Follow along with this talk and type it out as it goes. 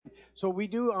So we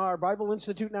do our Bible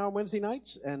Institute now on Wednesday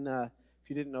nights, and if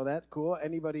you didn't know that, cool.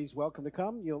 Anybody's welcome to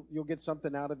come. You'll get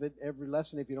something out of it every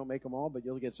lesson if you don't make them all, but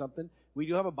you'll get something. We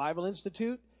do have a Bible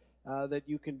Institute that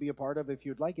you can be a part of if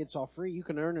you'd like. It's all free. You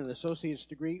can earn an associate's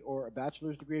degree or a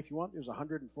bachelor's degree if you want. There's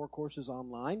 104 courses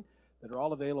online that are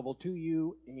all available to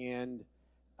you, and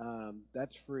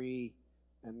that's free.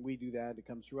 And we do that. It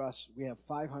comes through us. We have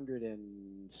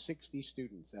 560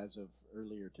 students as of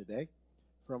earlier today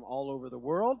from all over the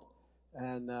world,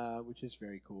 and which is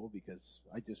very cool because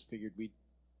I just figured we'd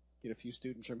get a few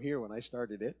students from here when I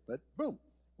started it. But boom,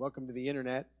 welcome to the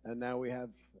internet, and now we have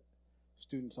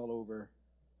students all over.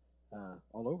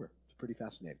 It's pretty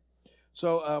fascinating.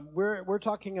 So we're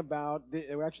talking about.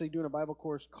 We're actually doing a Bible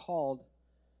course called.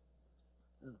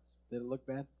 Oh, did it look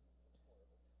bad?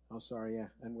 Oh, sorry. Yeah,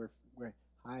 and we're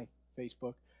hi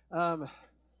Facebook.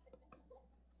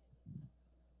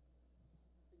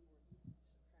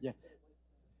 Yeah,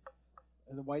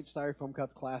 and the white styrofoam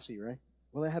cup's classy, right?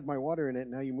 Well, I had my water in it.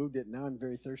 Now you moved it. Now I'm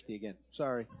very thirsty again.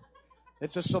 Sorry,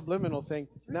 it's a subliminal thing.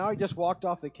 Now I just walked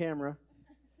off the camera.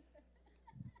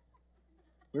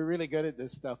 We're really good at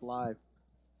this stuff live.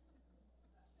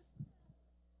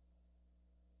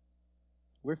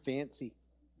 We're fancy.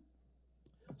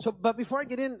 So, but before I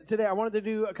get in today, I wanted to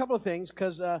do a couple of things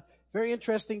because very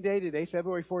interesting day today,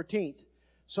 February 14th.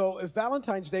 So, if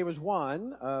Valentine's Day was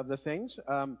one of the things,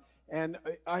 and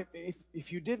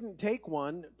if you didn't take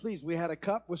one, please, we had a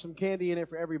cup with some candy in it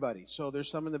for everybody. So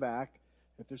there's some in the back.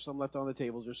 If there's some left on the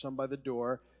tables, there's some by the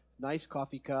door. Nice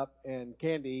coffee cup and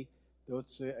candy.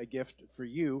 That's a gift for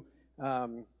you.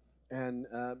 And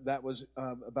that was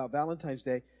about Valentine's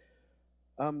Day.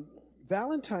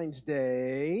 Valentine's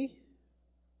Day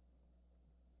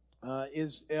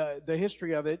is the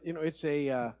history of it. You know, it's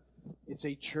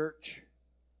a church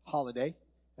holiday,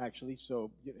 actually.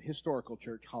 So historical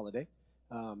church holiday,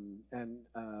 and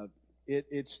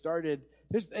it started.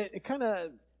 They're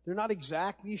not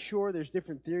exactly sure. There's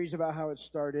different theories about how it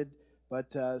started,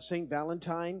 but Saint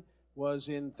Valentine was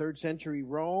in 3rd century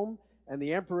Rome, and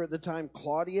the emperor at the time,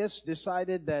 Claudius,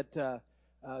 decided that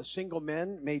single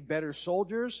men made better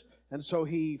soldiers, and so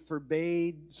he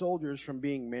forbade soldiers from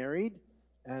being married.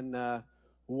 And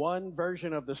one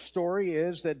version of the story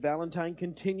is that Valentine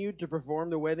continued to perform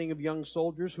the wedding of young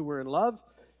soldiers who were in love.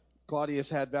 Claudius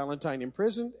had Valentine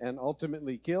imprisoned and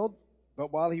ultimately killed,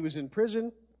 but while he was in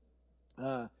prison,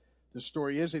 the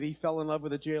story is that he fell in love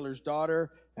with a jailer's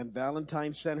daughter, and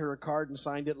Valentine sent her a card and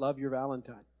signed it, "Love your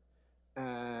Valentine."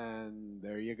 And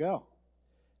there you go.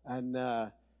 And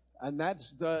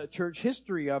that's the church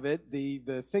history of it.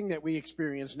 The thing that we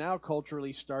experience now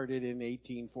culturally started in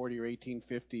 1840 or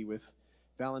 1850 with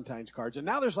Valentine's cards. And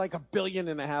now there's like 1.5 billion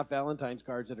Valentine's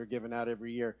cards that are given out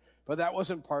every year. But that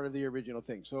wasn't part of the original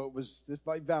thing. So it was just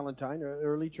by Valentine, an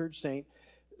early church saint.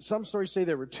 Some stories say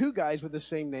there were 2 guys with the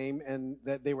same name and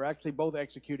that they were actually both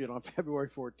executed on February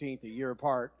 14th, a year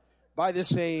apart, by the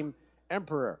same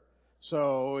emperor.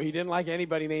 So he didn't like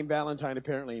anybody named Valentine,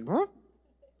 apparently.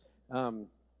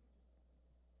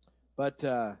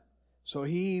 So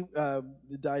he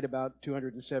died about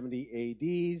 270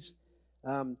 AD.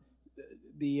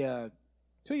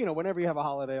 So, you know, whenever you have a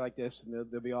holiday like this, and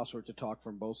there'll be all sorts of talk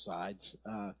from both sides.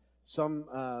 Some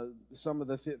of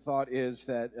the thought is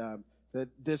that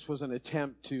this was an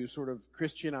attempt to sort of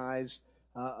Christianize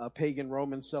a pagan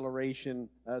Roman celebration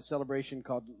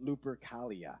called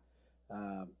Lupercalia.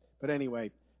 But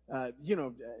anyway,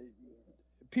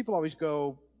 people always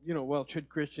go, well, should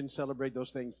Christians celebrate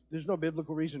those things? There's no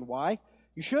biblical reason why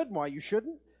you should and why you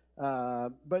shouldn't.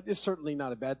 But it's certainly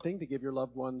not a bad thing to give your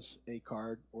loved ones a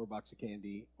card or a box of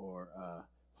candy or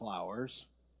flowers.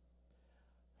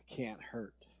 It can't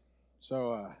hurt.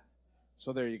 So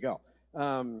there you go.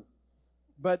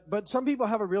 But some people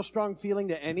have a real strong feeling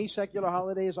that any secular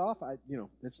holiday is off.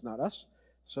 It's not us.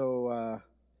 So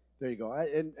there you go.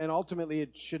 And ultimately,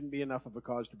 it shouldn't be enough of a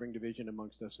cause to bring division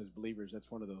amongst us as believers.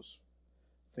 That's one of those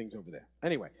things over there.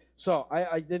 Anyway, so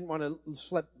I didn't want to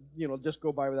just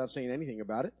go by without saying anything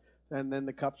about it. And then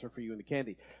the cups are for you and the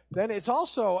candy. Then it's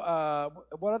also,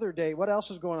 what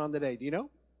else is going on today? Do you know?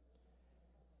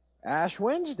 Ash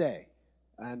Wednesday.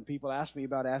 And people ask me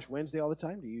about Ash Wednesday all the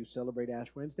time. Do you celebrate Ash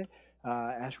Wednesday?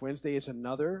 Ash Wednesday is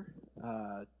another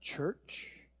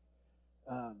church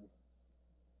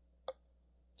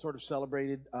sort of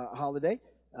celebrated holiday.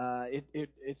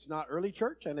 It's not early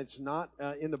church, and it's not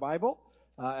in the Bible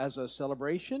as a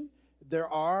celebration. There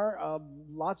are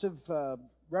lots of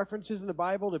references in the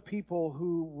Bible to people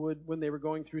who would, when they were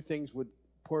going through things, would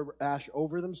pour ash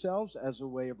over themselves as a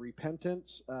way of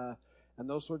repentance and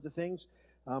those sorts of things.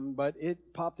 But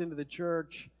it popped into the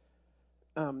church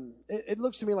it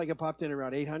looks to me like it popped in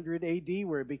around 800 AD,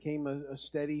 where it became a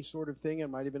steady sort of thing. It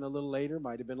might have been a little later,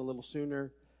 might have been a little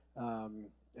sooner, and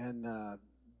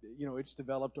it's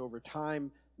developed over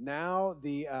time. Now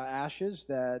the ashes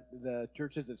that the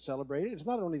churches that celebrate it, it's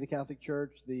not only the Catholic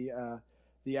Church, the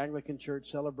Anglican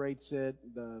Church celebrates it,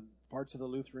 the parts of the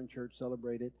Lutheran Church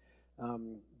celebrate it.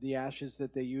 The ashes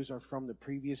that they use are from the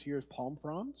previous year's palm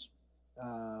fronds,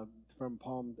 from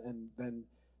palm,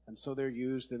 and so they're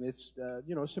used, and it's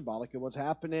symbolic of what's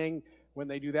happening when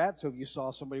they do that. So if you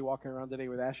saw somebody walking around today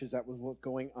with ashes, that was what's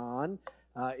going on.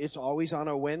 It's always on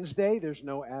a Wednesday. There's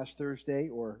no Ash Thursday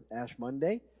or Ash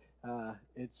Monday.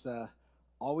 It's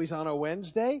always on a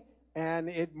Wednesday, and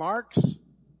it marks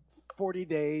 40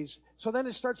 days. So then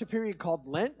it starts a period called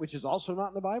Lent, which is also not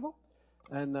in the Bible,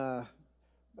 and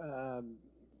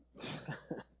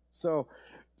so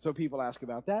people ask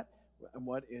about that. And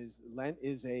what is Lent?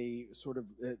 Is a sort of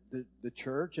the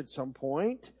church at some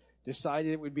point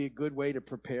decided it would be a good way to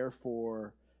prepare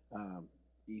for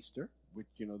Easter, which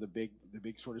the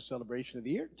big sort of celebration of the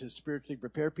year, to spiritually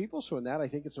prepare people. So in that, I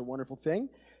think it's a wonderful thing.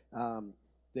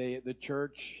 The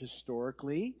church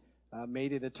historically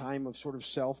made it a time of sort of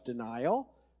self-denial,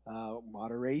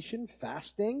 moderation,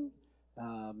 fasting,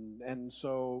 and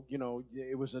so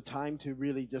it was a time to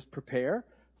really just prepare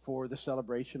for the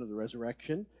celebration of the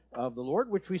resurrection of the Lord,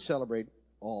 which we celebrate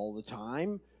all the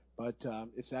time, but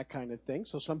it's that kind of thing.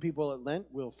 So some people at Lent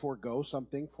will forego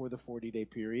something for the 40-day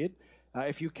period.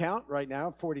 If you count right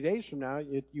now, 40 days from now,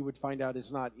 you would find out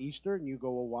it's not Easter, and you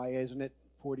go, well, why isn't it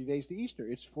 40 days to Easter?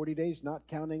 It's 40 days not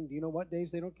counting. Do you know what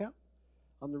days they don't count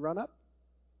on the run-up?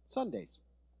 Sundays.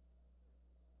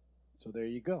 So there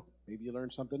you go. Maybe you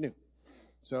learned something new.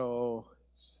 So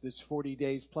it's 40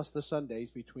 days plus the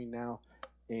Sundays between now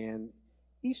and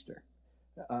Easter.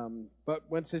 But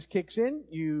once this kicks in,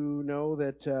 you know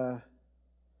that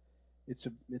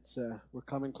we're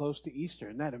coming close to Easter.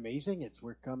 Isn't that amazing?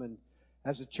 We're coming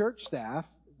as a church staff.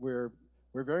 We're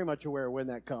very much aware when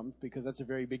that comes, because that's a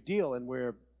very big deal, and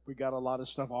we got a lot of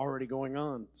stuff already going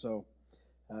on. So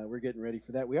we're getting ready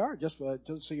for that. We are just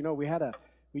so you know,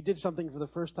 we did something for the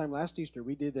first time last Easter.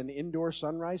 We did an indoor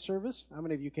sunrise service. How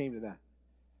many of you came to that?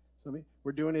 So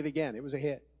we're doing it again. It was a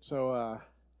hit. So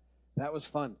that was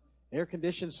fun.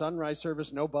 Air-conditioned sunrise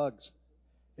service, no bugs.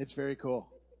 It's very cool.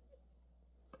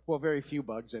 Well, very few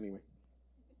bugs anyway.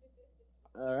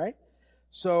 All right.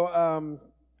 So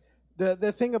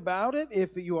the thing about it,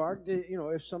 if you are,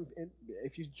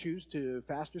 if you choose to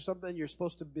fast or something, you're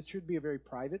supposed to. It should be a very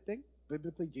private thing.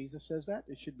 Biblically, Jesus says that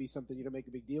it should be something you don't make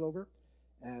a big deal over,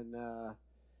 and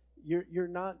you're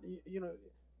not.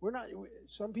 We're not.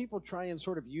 Some people try and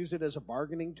sort of use it as a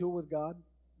bargaining tool with God,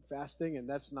 fasting, and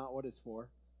that's not what it's for.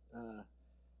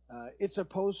 It's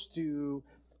supposed to.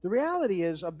 The reality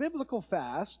is a biblical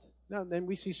fast. Now, then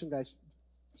we see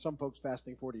some folks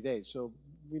fasting 40 days, so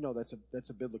we know that's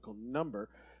a biblical number.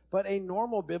 But a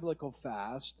normal biblical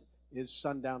fast is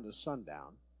sundown to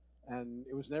sundown, and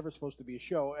it was never supposed to be a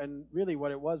show. And really,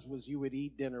 what it was you would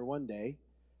eat dinner one day,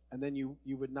 and then you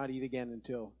would not eat again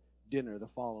until dinner the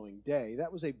following day.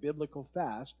 That was a biblical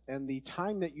fast, and the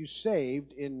time that you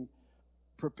saved in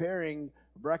preparing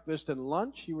breakfast and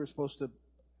lunch, you were supposed to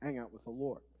hang out with the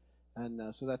Lord.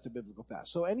 And so that's a biblical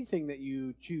fast. So anything that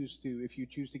you choose to, if you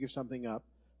choose to give something up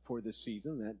for this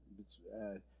season, that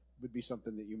would be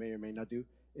something that you may or may not do.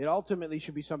 It ultimately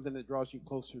should be something that draws you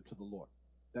closer to the Lord.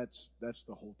 That's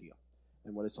the whole deal,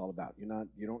 and what it's all about. You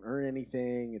don't earn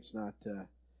anything. It's not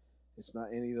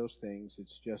any of those things.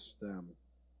 It's just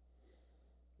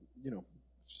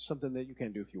something that you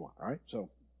can do if you want. All right. So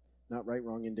not right,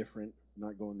 wrong, indifferent.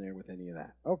 Not going there with any of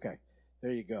that. Okay.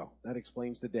 There you go. That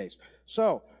explains the days.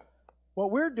 So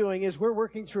what we're doing is we're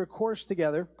working through a course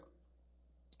together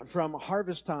from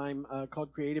Harvest Time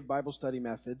called Creative Bible Study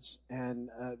Methods, and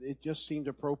it just seemed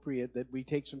appropriate that we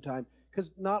take some time,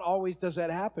 because not always does that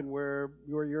happen where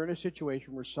you're in a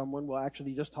situation where someone will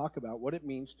actually just talk about what it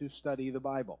means to study the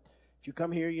Bible. If you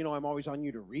come here, I'm always on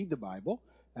you to read the Bible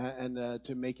and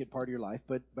to make it part of your life,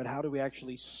 but how do we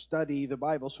actually study the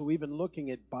Bible? So we've been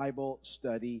looking at Bible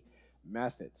study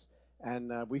methods.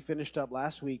 And we finished up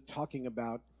last week talking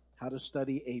about how to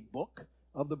study a book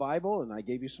of the Bible, and I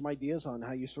gave you some ideas on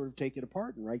how you sort of take it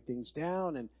apart and write things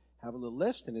down and have a little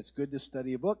list, and it's good to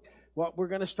study a book. Well, we're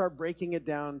going to start breaking it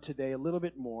down today a little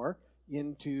bit more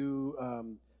into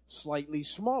slightly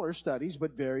smaller studies,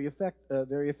 but very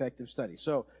effective studies.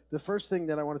 So the first thing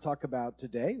that I want to talk about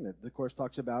today, that the course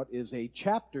talks about, is a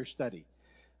chapter study.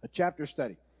 A chapter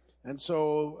study. And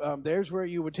so there's where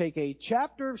you would take a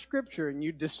chapter of Scripture and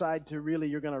you decide you're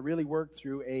going to really work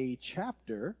through a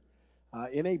chapter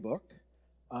in a book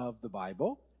of the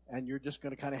Bible. and you're just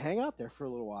going to kind of hang out there for a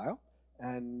little while,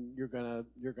 and you're going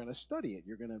to study it.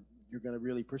 You're going to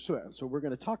really pursue it. And so we're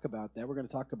going to talk about that. We're going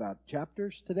to talk about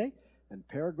chapters today, and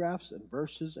paragraphs, and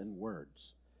verses, and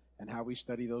words, and how we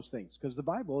study those things. Because the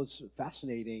Bible is a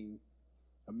fascinating,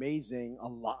 amazing,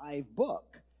 alive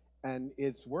book, and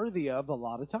it's worthy of a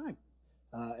lot of time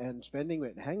and spending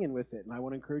it and hanging with it. And I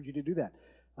want to encourage you to do that.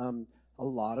 A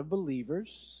lot of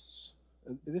believers,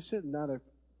 this is not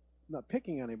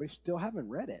picking on anybody, still haven't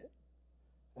read it.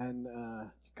 And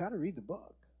you got to read the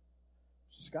book.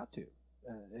 Just got to.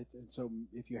 And so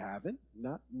if you haven't,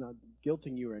 not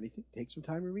guilting you or anything, take some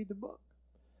time and read the book.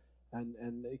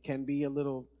 And it can be a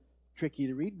little tricky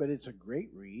to read, but it's a great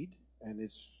read, and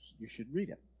you should read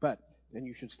it. But then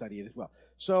you should study it as well.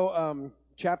 So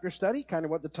chapter study, kind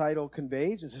of what the title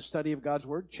conveys, is a study of God's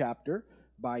Word chapter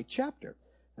by chapter.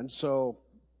 And so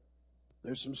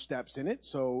there's some steps in it.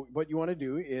 So what you want to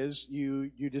do is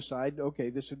you decide, okay,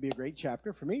 this would be a great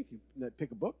chapter for me. If you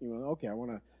pick a book, you want, okay, I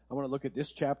want to look at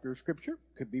this chapter of Scripture.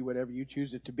 Could be whatever you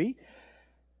choose it to be.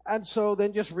 And so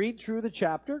then just read through the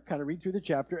chapter,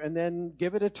 and then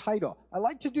give it a title. I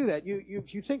like to do that.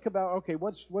 If you think about, okay,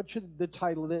 what should the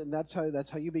title of it, and that's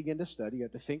how you begin to study. You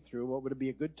have to think through what would be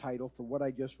a good title for what I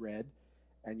just read,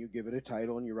 and you give it a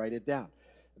title and you write it down.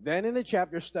 Then in the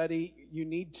chapter study, you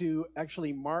need to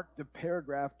actually mark the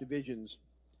paragraph divisions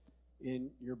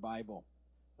in your Bible.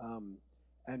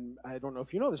 And I don't know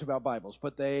if you know this about Bibles,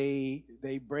 but they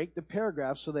break the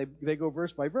paragraphs, so they go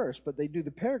verse by verse, but they do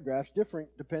the paragraphs different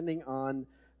depending on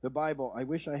the Bible. I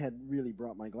wish I had really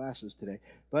brought my glasses today,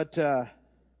 but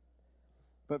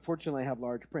fortunately I have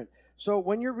large print. So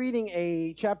when you're reading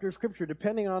a chapter of Scripture,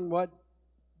 depending on what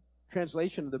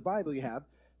translation of the Bible you have,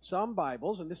 some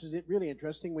Bibles, and this is really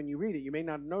interesting when you read it, you may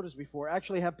not have noticed before,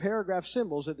 actually have paragraph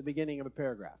symbols at the beginning of a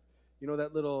paragraph. You know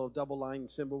that little double line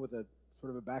symbol with a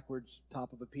sort of a backwards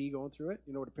top of a P going through it?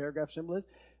 You know what a paragraph symbol is?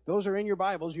 Those are in your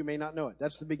Bibles. You may not know it.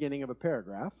 That's the beginning of a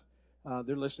paragraph.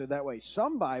 They're listed that way.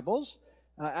 Some Bibles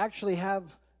actually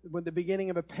have, when the beginning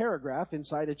of a paragraph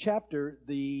inside a chapter,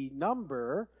 the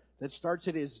number that starts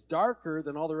it is darker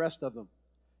than all the rest of them.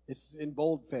 It's in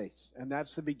boldface, and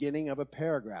that's the beginning of a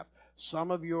paragraph.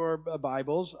 Some of your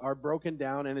Bibles are broken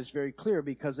down, and it's very clear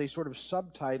because they sort of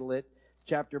subtitle it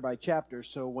chapter by chapter,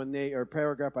 so when they are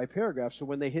paragraph by paragraph, so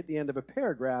when they hit the end of a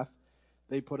paragraph,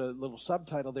 they put a little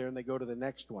subtitle there and they go to the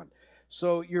next one.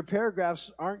 So your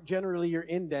paragraphs aren't generally your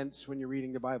indents when you're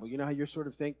reading the Bible. You know how you sort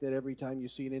of think that every time you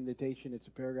see an indentation, it's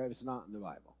a paragraph? It's not in the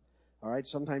Bible. All right?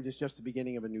 Sometimes it's just the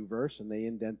beginning of a new verse and they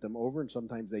indent them over, and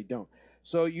sometimes they don't.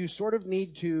 So you sort of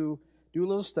need to do a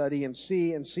little study and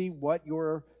see what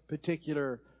your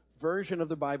particular version of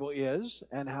the Bible is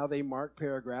and how they mark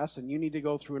paragraphs, and you need to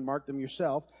go through and mark them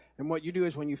yourself. And what you do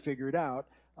is when you figure it out,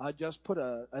 just put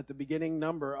at the beginning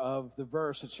number of the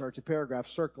verse that starts a paragraph,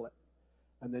 circle it,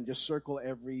 and then just circle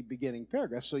every beginning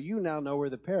paragraph. So you now know where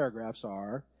the paragraphs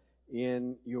are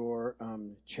in your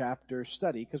chapter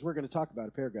study, because we're going to talk about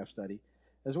a paragraph study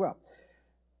as well.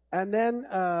 And then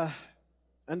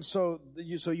so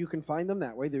you can find them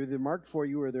that way. They're marked for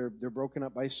you, or they're broken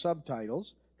up by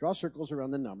subtitles. Draw circles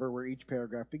around the number where each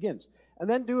paragraph begins. And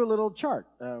then do a little chart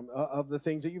of the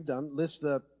things that you've done. List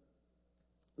the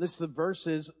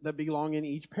verses that belong in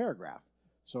each paragraph.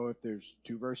 So if there's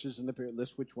 2 verses in the paragraph,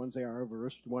 list which ones they are.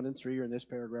 Verse 1 and 3 are in this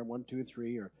paragraph, 1, 2, and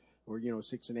 3, or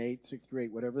 6 and 8, 6 through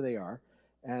 8, whatever they are.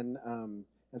 And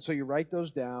so you write those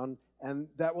down, and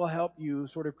that will help you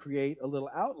sort of create a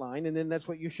little outline, and then that's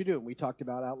what you should do. And we talked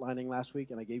about outlining last week,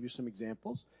 and I gave you some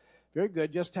examples. Very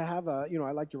good, just to have I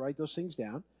like to write those things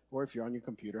down, or if you're on your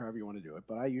computer, however you want to do it.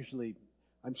 But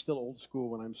I'm still old school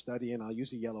when I'm studying. I'll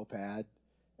use a yellow pad,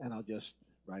 and I'll just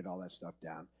write all that stuff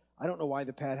down. I don't know why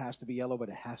the pad has to be yellow, but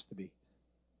it has to be.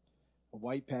 A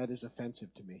white pad is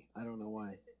offensive to me. I don't know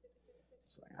why.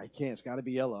 I can't. It's got to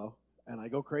be yellow. And I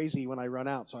go crazy when I run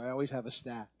out, so I always have a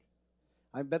stack.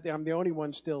 I bet I'm the only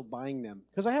one still buying them.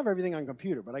 Because I have everything on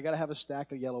computer, but I got to have a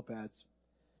stack of yellow pads.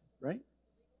 Right?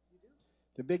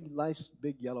 The nice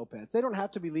big yellow pads. They don't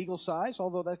have to be legal size,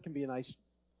 although that can be a nice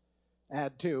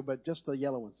ad too, but just the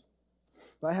yellow ones.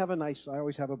 But I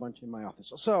always have a bunch in my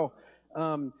office. So,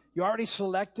 you already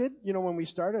selected, when we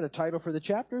started, a title for the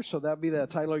chapter, so that'll be the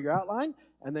title of your outline,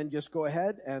 and then just go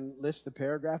ahead and list the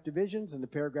paragraph divisions and the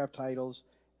paragraph titles,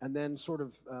 and then sort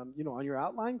of, on your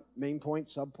outline, main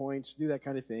points, subpoints, do that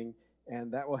kind of thing,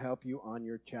 and that will help you on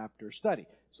your chapter study.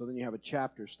 So then you have a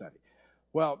chapter study.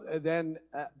 Well, then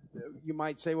you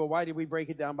might say, well, why did we break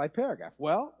it down by paragraph?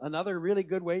 Well, another really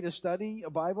good way to study a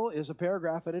Bible is a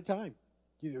paragraph at a time.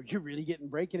 You're really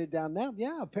breaking it down now?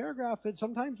 Yeah, a paragraph, and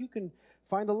sometimes you can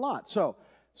find a lot. So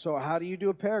how do you do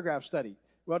a paragraph study?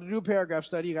 Well, to do a paragraph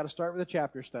study, you got to start with a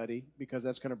chapter study because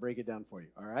that's going to break it down for you.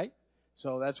 All right?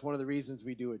 So that's one of the reasons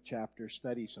we do a chapter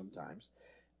study sometimes.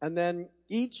 And then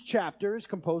each chapter is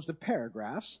composed of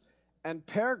paragraphs, and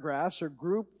paragraphs are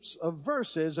groups of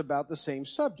verses about the same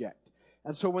subject.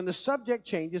 And so when the subject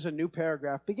changes, a new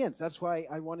paragraph begins. That's why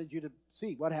I wanted you to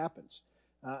see what happens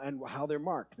and how they're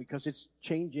marked, because it's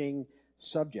changing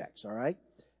subjects, all right?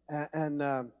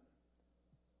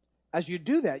 As you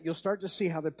do that, you'll start to see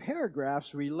how the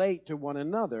paragraphs relate to one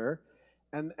another,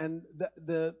 and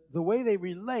the way they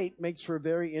relate makes for a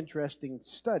very interesting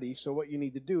study. So what you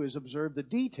need to do is observe the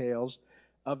details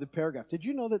of the paragraph. Did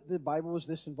you know that the Bible was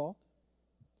this involved?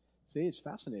 See, it's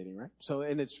fascinating, right? So,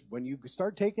 and it's when you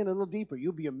start taking it a little deeper,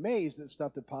 you'll be amazed at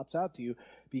stuff that pops out to you,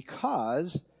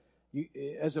 because you,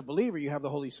 as a believer, you have the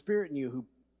Holy Spirit in you who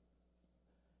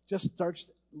just starts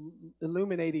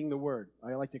illuminating the Word.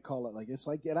 I like to call it like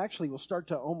it actually will start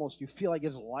to almost, you feel like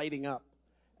it's lighting up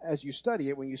as you study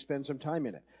it when you spend some time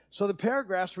in it. So the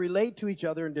paragraphs relate to each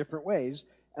other in different ways,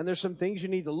 and there's some things you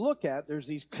need to look at. There's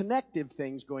these connective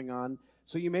things going on.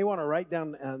 So you may want to write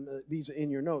down these in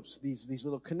your notes. These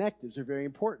little connectives are very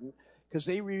important because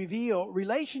they reveal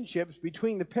relationships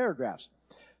between the paragraphs.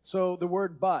 So the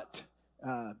word but,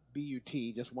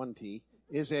 B-U-T, just one T,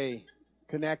 is a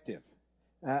connective.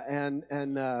 And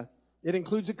it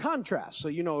includes a contrast. So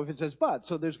you know if it says but,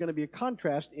 so there's going to be a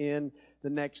contrast in the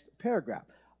next paragraph.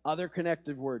 Other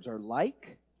connective words are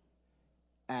like,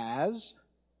 as,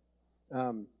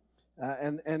 and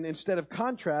instead of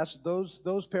contrast,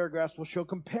 those paragraphs will show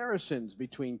comparisons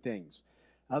between things.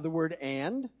 The word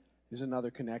and is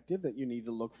another connective that you need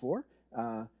to look for.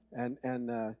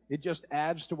 And it just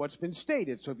adds to what's been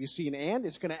stated. So if you see an and,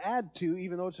 it's going to add to,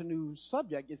 even though it's a new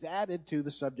subject, it's added to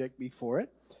the subject before it.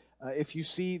 If you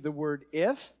see the word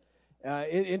if,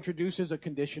 it introduces a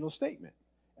conditional statement.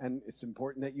 And it's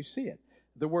important that you see it.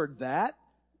 The word that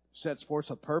sets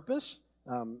forth a purpose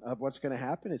of what's going to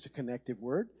happen. It's a connective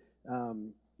word.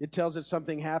 It tells that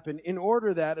something happened in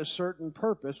order that a certain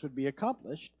purpose would be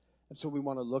accomplished. And so we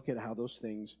want to look at how those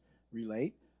things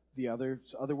relate. The other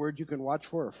words you can watch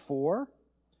for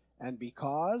and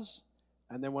because,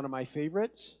 and then one of my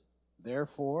favorites,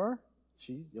 therefore.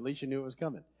 At least you knew it was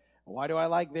coming. Why do I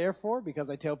like therefore? Because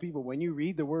I tell people when you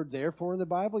read the word therefore in the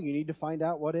Bible, you need to find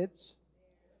out what it's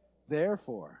there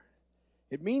for.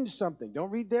 It means something. Don't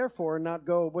read therefore and not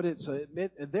go what it's.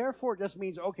 Therefore just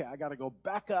means, okay, I got to go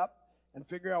back up and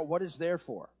figure out what it's there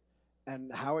for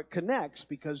and how it connects,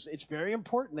 because it's very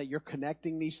important that you're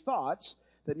connecting these thoughts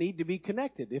that need to be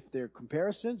connected. If they're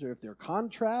comparisons or if they're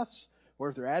contrasts or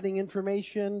if they're adding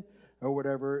information or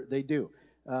whatever they do.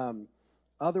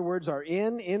 Other words are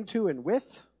in, into, and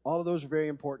with. All of those are very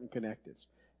important connectives.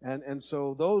 And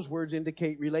so those words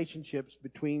indicate relationships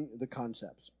between the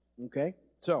concepts. Okay?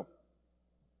 So,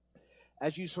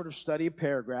 as you sort of study a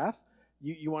paragraph,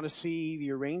 you want to see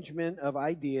the arrangement of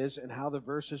ideas and how the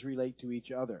verses relate to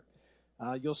each other.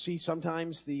 You'll see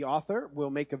sometimes the author will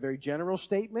make a very general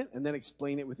statement and then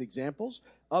explain it with examples.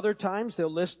 Other times they'll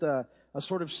list a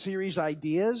sort of series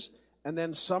ideas and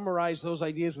then summarize those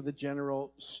ideas with a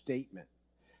general statement.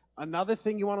 Another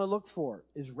thing you want to look for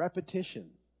is repetition.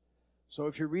 So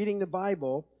if you're reading the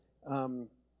Bible and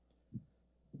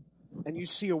you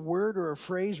see a word or a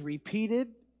phrase repeated,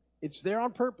 it's there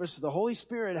on purpose. The Holy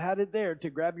Spirit had it there to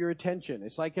grab your attention.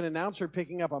 It's like an announcer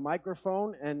picking up a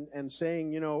microphone and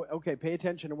saying, okay, pay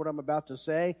attention to what I'm about to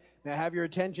say. May I have your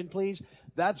attention, please?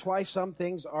 That's why some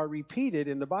things are repeated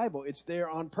in the Bible. It's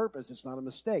there on purpose. It's not a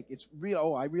mistake. It's real.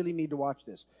 Oh, I really need to watch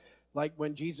this. Like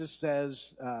when Jesus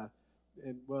says,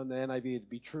 in the NIV, it'd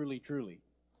be truly, truly.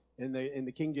 In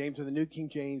the King James or the New King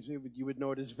James, you would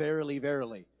know it as verily,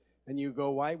 verily. And you go,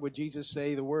 why would Jesus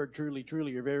say the word truly,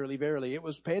 truly, or verily, verily? It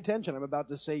was pay attention. I'm about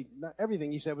to say, not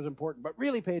everything he said was important, but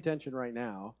really pay attention right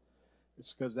now.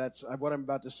 It's because that's what I'm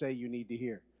about to say you need to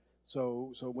hear.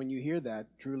 So when you hear that,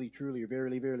 truly, truly, or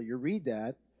verily, verily, you read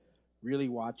that, really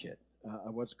watch it,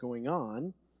 what's going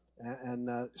on,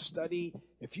 and study.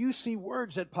 If you see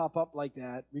words that pop up like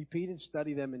that, repeat and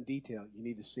study them in detail. You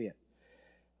need to see it.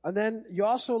 And then you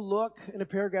also look in a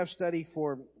paragraph study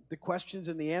for the questions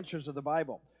and the answers of the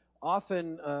Bible.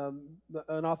 Often,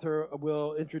 an author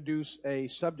will introduce a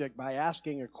subject by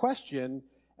asking a question,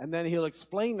 and then he'll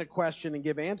explain the question and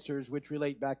give answers which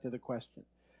relate back to the question.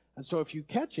 And so if you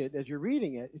catch it as you're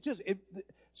reading it,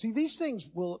 see, these things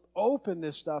will open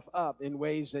this stuff up in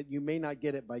ways that you may not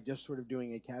get it by just sort of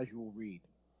doing a casual read.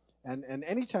 And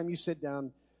anytime you sit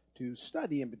down to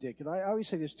study in particular, I always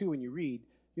say this too when you read,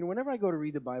 whenever I go to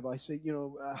read the Bible, I say,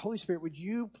 Holy Spirit, would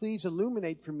you please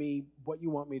illuminate for me what you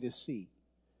want me to see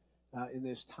in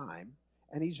this time?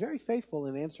 And he's very faithful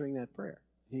in answering that prayer.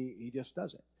 He just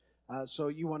does it. So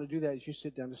you want to do that as you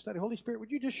sit down to study. Holy Spirit,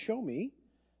 would you just show me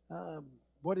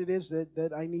what it is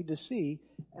that I need to see?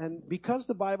 And because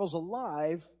the Bible's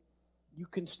alive, you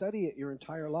can study it your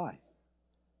entire life.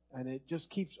 And it just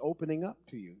keeps opening up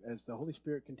to you as the Holy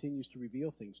Spirit continues to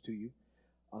reveal things to you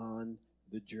on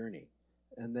the journey.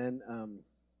 And then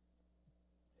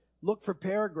look for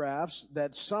paragraphs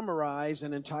that summarize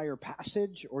an entire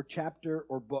passage or chapter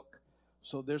or book.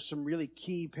 So there's some really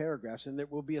key paragraphs, and there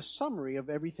will be a summary of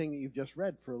everything that you've just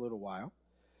read for a little while.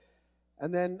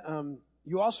 And then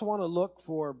you also want to look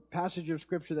for passages of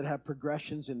Scripture that have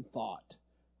progressions in thought,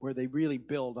 where they really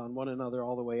build on one another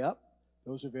all the way up.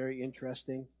 Those are very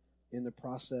interesting in the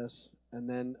process. And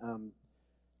then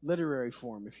literary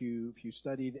form, if you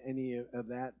studied any of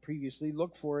that previously,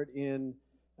 look for it in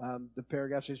the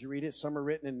paragraphs as you read it. Some are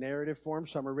written in narrative form,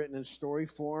 some are written in story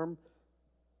form,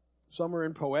 some are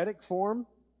in poetic form,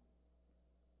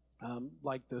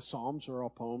 like the Psalms are all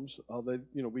poems, although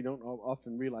we don't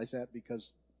often realize that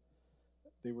because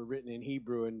they were written in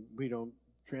Hebrew and we don't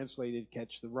translate it,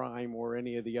 catch the rhyme or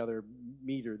any of the other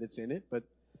meter that's in it, but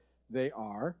they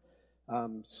are.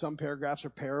 Some paragraphs are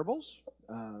parables.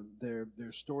 They're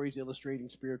stories illustrating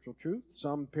spiritual truth.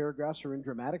 Some paragraphs are in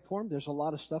dramatic form. There's a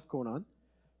lot of stuff going on.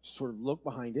 Sort of look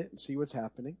behind it and see what's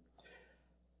happening.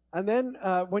 And then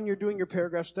when you're doing your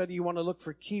paragraph study, you want to look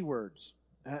for keywords.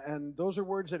 And those are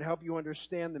words that help you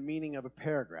understand the meaning of a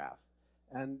paragraph.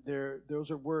 And those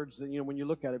are words that, when you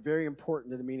look at it, very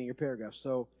important to the meaning of paragraphs.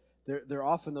 So they're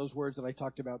often those words that I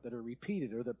talked about that are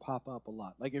repeated or that pop up a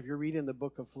lot. Like if you're reading the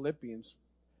book of Philippians,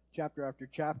 chapter after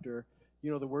chapter,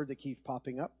 the word that keeps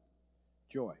popping up?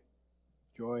 Joy.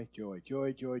 Joy, joy,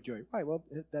 joy, joy, joy. Right, well,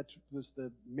 that was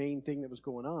the main thing that was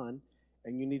going on,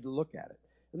 and you need to look at it.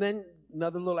 And then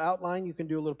another little outline, you can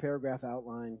do a little paragraph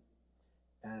outline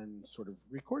and sort of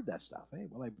record that stuff. Hey,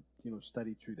 well, I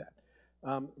studied through that.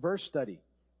 Verse study.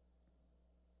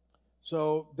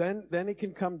 So then it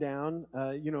can come down,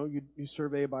 you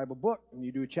survey a Bible book, and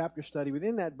you do a chapter study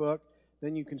within that book.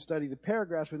 Then you can study the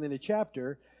paragraphs within a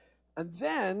chapter. And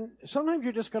then sometimes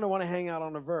you're just going to want to hang out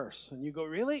on a verse. And you go,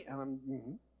 really?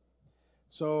 And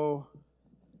So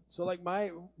like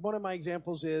one of my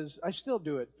examples is, I still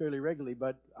do it fairly regularly,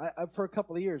 but I for a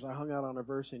couple of years I hung out on a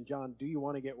verse in John, do you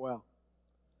want to get well?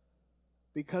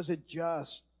 Because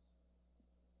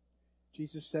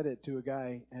Jesus said it to a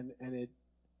guy, and it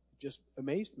just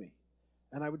amazed me.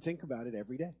 And I would think about it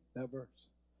every day, that verse.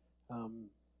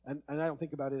 And I don't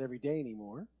think about it every day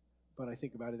anymore, but I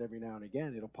think about it every now and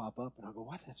again. It'll pop up, and I'll go,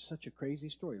 wow, that's such a crazy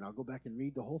story. And I'll go back and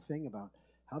read the whole thing about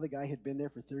how the guy had been there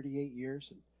for 38 years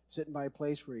and sitting by a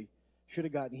place where he should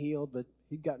have gotten healed, but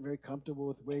he'd gotten very comfortable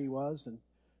with where he was and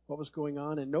what was going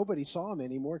on, and nobody saw him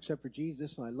anymore except for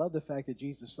Jesus. And I love the fact that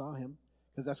Jesus saw him,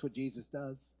 because that's what Jesus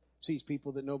does, sees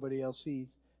people that nobody else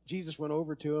sees. Jesus went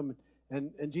over to him,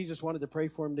 and Jesus wanted to pray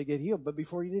for him to get healed, but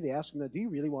before he did, he asked him, do you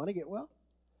really want to get well?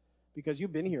 Because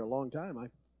you've been here a long time.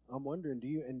 I'm wondering, do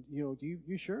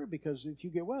you sure? Because if you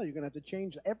get well, you're going to have to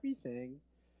change everything.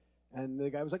 And the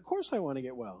guy was like, of course I want to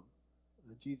get well.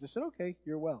 And Jesus said, okay,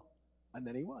 you're well. And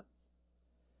then he was.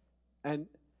 And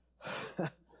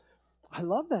I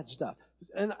love that stuff.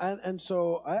 And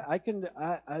so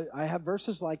I have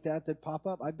verses like that pop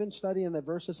up. I've been studying the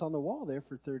verses on the wall there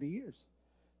for 30 years.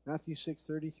 Matthew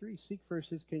 6:33, seek first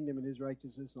his kingdom and his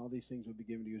righteousness, and all these things will be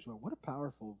given to you as well. What a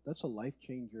powerful, that's a life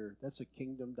changer. That's a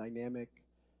kingdom dynamic,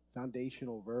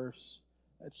 foundational verse.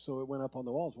 So it went up on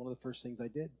the wall. It's one of the first things I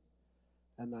did.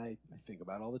 And I think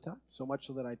about it all the time. So much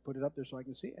so that I put it up there so I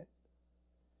can see it.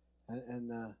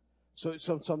 So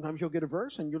sometimes you'll get a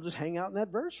verse and you'll just hang out in that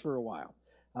verse for a while.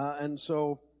 And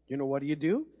so, what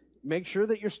do? Make sure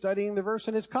that you're studying the verse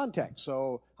in its context.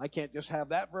 So I can't just have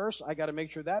that verse. I got to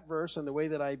make sure that verse and the way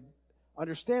that I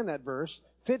understand that verse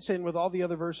fits in with all the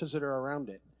other verses that are around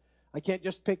it. I can't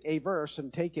just pick a verse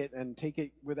and take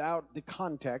it without the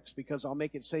context, because I'll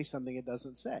make it say something it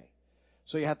doesn't say.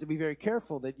 So you have to be very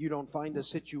careful that you don't find a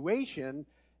situation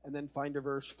and then find a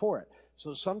verse for it.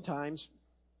 So sometimes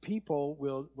people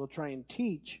will try and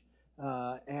teach,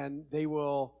 and they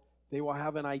will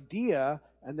have an idea,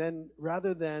 and then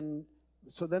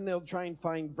then they'll try and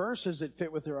find verses that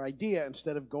fit with their idea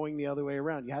instead of going the other way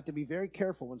around. You have to be very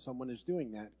careful when someone is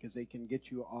doing that, because they can get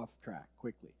you off track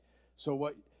quickly.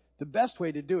 So the best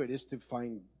way to do it is to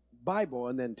find Bible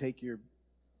and then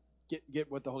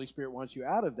get what the Holy Spirit wants you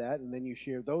out of that, and then you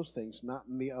share those things, not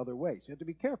in the other way. So you have to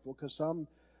be careful, because some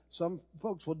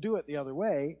folks will do it the other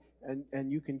way,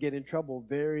 and you can get in trouble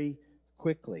very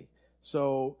quickly.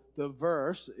 So the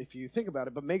verse, if you think about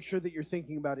it, but make sure that you're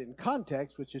thinking about it in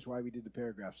context, which is why we did the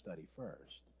paragraph study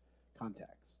first.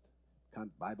 Context.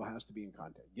 Bible has to be in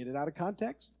context. Get it out of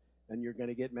context, and you're going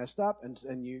to get messed up.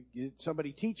 And you get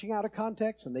somebody teaching out of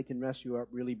context, and they can mess you up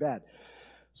really bad.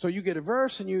 So you get a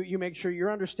verse, and you make sure your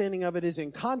understanding of it is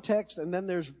in context, and then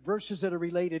there's verses that are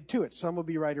related to it. Some will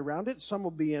be right around it. Some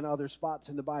will be in other spots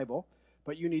in the Bible.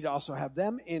 But you need to also have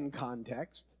them in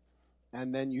context.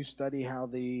 And then you study how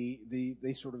they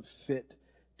sort of fit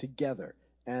together.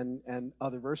 And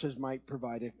other verses might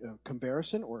provide a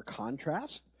comparison or a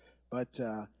contrast. But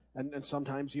and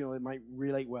sometimes, it might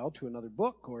relate well to another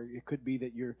book, or it could be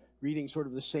that you're reading sort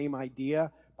of the same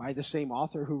idea by the same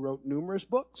author who wrote numerous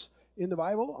books in the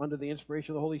Bible under the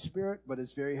inspiration of the Holy Spirit, but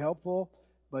it's very helpful.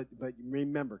 But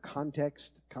remember,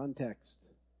 context,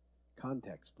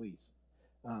 please.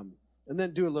 And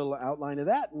then do a little outline of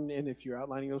that, and if you're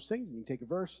outlining those things, you can take a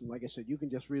verse, and like I said, you can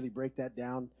just really break that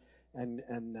down, and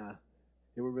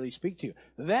it will really speak to you.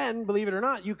 Then, believe it or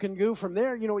not, you can go from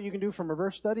there. You know what you can do from a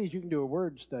verse study is you can do a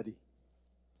word study.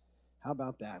 How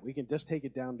about that? We can just take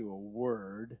it down to a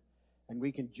word, and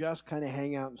we can just kind of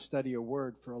hang out and study a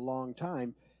word for a long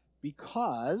time,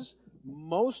 because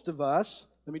most of us,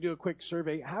 let me do a quick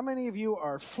survey. How many of you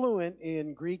are fluent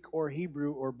in Greek or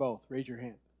Hebrew or both? Raise your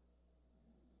hand.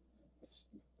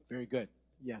 Very good.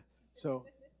 Yeah. So,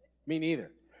 me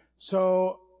neither.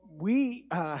 So, we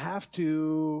have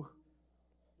to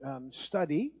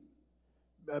study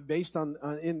based on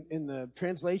in the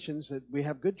translations, that we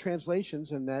have good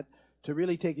translations, and that to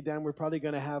really take it down, we're probably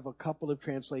going to have a couple of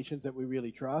translations that we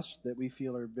really trust, that we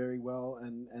feel are very well,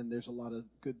 and there's a lot of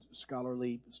good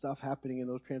scholarly stuff happening in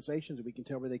those translations, and we can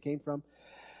tell where they came from.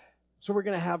 So we're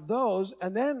going to have those,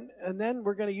 and then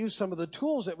we're going to use some of the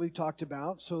tools that we've talked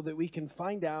about so that we can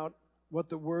find out what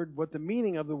the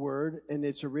meaning of the word in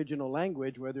its original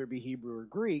language, whether it be Hebrew or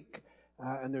Greek,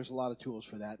 and there's a lot of tools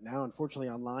for that now. Unfortunately,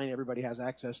 online, everybody has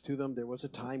access to them. There was a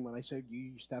time when I said you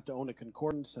used to have to own a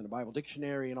concordance and a Bible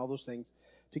dictionary and all those things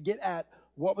to get at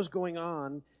what was going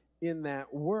on in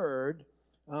that word.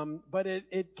 But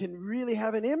it can really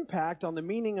have an impact on the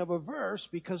meaning of a verse,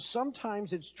 because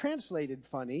sometimes it's translated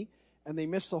funny and they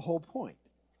miss the whole point.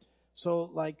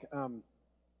 So, like,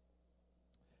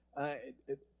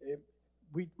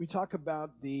 we talk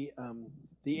about the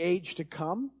age to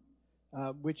come,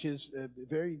 which is a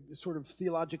very sort of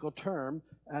theological term,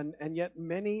 and yet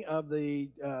many of the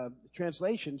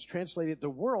translations translated the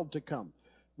world to come,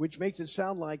 which makes it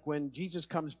sound like when Jesus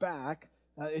comes back,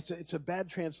 it's a bad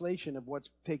translation of what's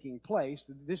taking place,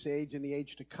 this age and the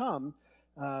age to come.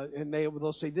 And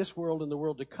they'll say this world and the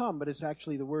world to come, but it's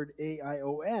actually the word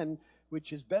aion,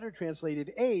 which is better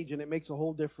translated age, and it makes a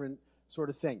whole different sort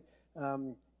of thing.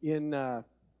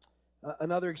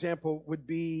 Another example would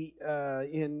be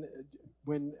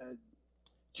when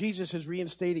Jesus is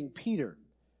reinstating Peter,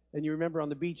 and you remember on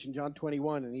the beach in John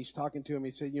 21, and he's talking to him.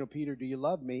 He said, Peter, do you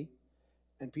love me?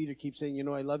 And Peter keeps saying,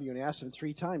 I love you. And he asks him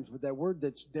 3 times, but that word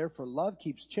that's there for love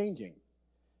keeps changing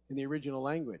in the original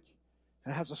language.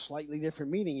 It has a slightly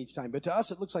different meaning each time. But to us,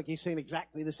 it looks like he's saying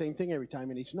exactly the same thing every time,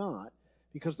 and he's not,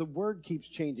 because the word keeps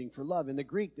changing for love. In the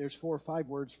Greek, there's 4 or 5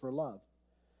 words for love.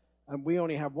 And we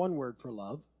only have 1 word for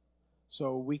love.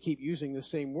 So we keep using the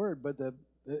same word, but the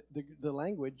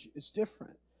language is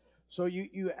different. So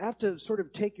you have to sort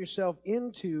of take yourself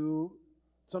into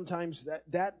sometimes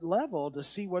that level to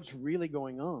see what's really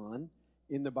going on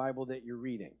in the Bible that you're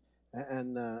reading.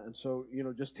 And so,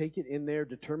 just take it in there,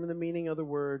 determine the meaning of the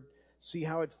word, see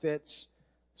how it fits,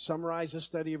 summarize the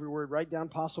study of your word, write down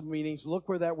possible meanings, look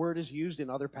where that word is used in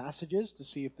other passages to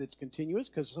see if it's continuous,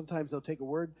 because sometimes they'll take a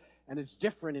word and it's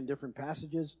different in different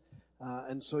passages.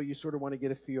 And so you sort of want to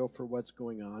get a feel for what's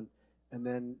going on, and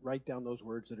then write down those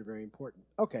words that are very important.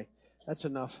 Okay, that's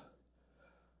enough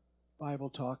Bible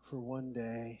talk for one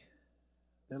day.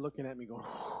 They're looking at me going,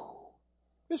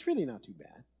 it's really not too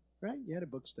bad, right? You had a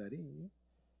book study,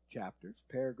 chapters,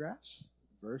 paragraphs,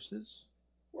 verses,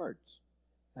 words,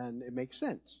 and it makes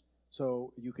sense.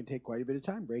 So you can take quite a bit of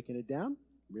time breaking it down,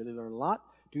 really learn a lot.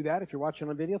 Do that. If you're watching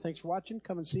on video, thanks for watching.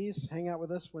 Come and see us, hang out with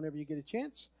us whenever you get a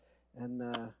chance, and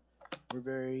we're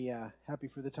very happy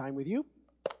for the time with you.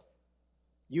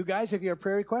 You guys, if you have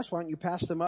prayer requests, why don't you pass them up?